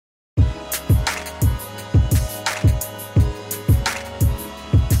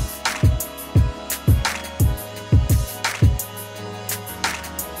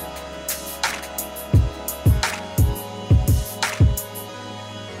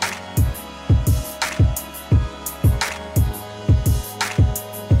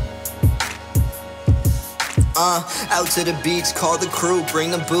Out to the beach, call the crew,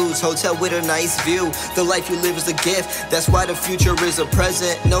 bring the booze, hotel with a nice view. The life you live is a gift, that's why the future is a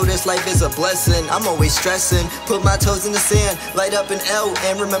present. Know this life is a blessing, I'm always stressing. Put my toes in the sand, light up an L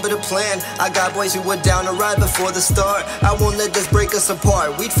and remember the plan. I got boys who were down to ride before the start. I won't let this break us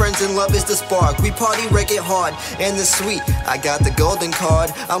apart. We friends and love is the spark. We party, wreck it hard, and the sweet. I got the golden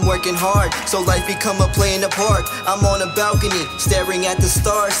card, I'm working hard, so life become a play in the park. I'm on a balcony, staring at the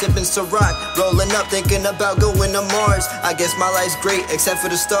stars, sipping Ciroc, rolling up, thinking about going to Mars. I guess my life's great, except for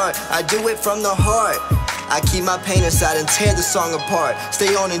the start. I do it from the heart. I keep my pain aside and tear the song apart.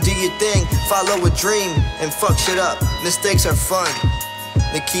 Stay on and do your thing, follow a dream, and fuck shit up. Mistakes are fun,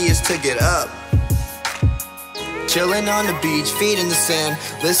 the key is to get up. Chillin' on the beach, feet in the sand,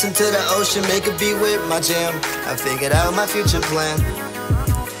 listen to the ocean, make a beat with my jam. I figured out my future plan,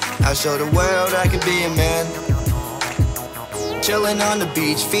 I'll show the world I can be a man. Chillin' on the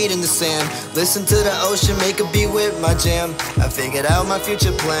beach, feet in the sand, listen to the ocean, make a beat with my jam. I figured out my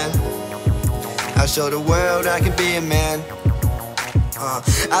future plan, I'll show the world I can be a man.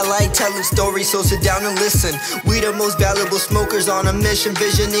 I like telling stories, so sit down and listen. We the most valuable smokers on a mission,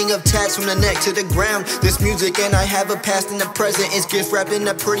 visioning of tats from the neck to the ground. This music and I have a past and a present. It's gift wrapped in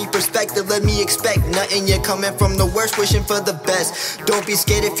a pretty perspective. Let me expect nothing, you're coming from the worst, wishing for the best. Don't be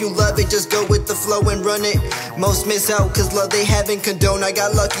scared if you love it, just go with the flow and run it. Most miss out cause love they haven't condoned. I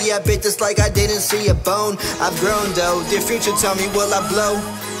got lucky, I bit this like I didn't see a bone. I've grown though, dear future tell me will I blow?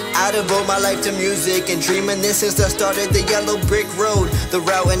 I devote my life to music and dreaming this since I started the yellow brick road. The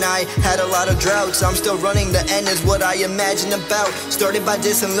route and I had a lot of droughts. I'm still running, the end is what I imagine about. Started by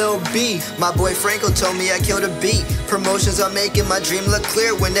dissing Lil B. My boy Franco told me I killed a beat. Promotions are making my dream look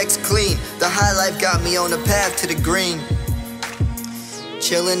clear when next clean. The high life got me on the path to the green.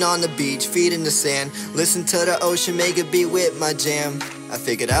 Chillin' on the beach, feet in the sand, listen to the ocean, make a beat with my jam. I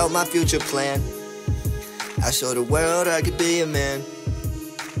figured out my future plan, I show the world I could be a man.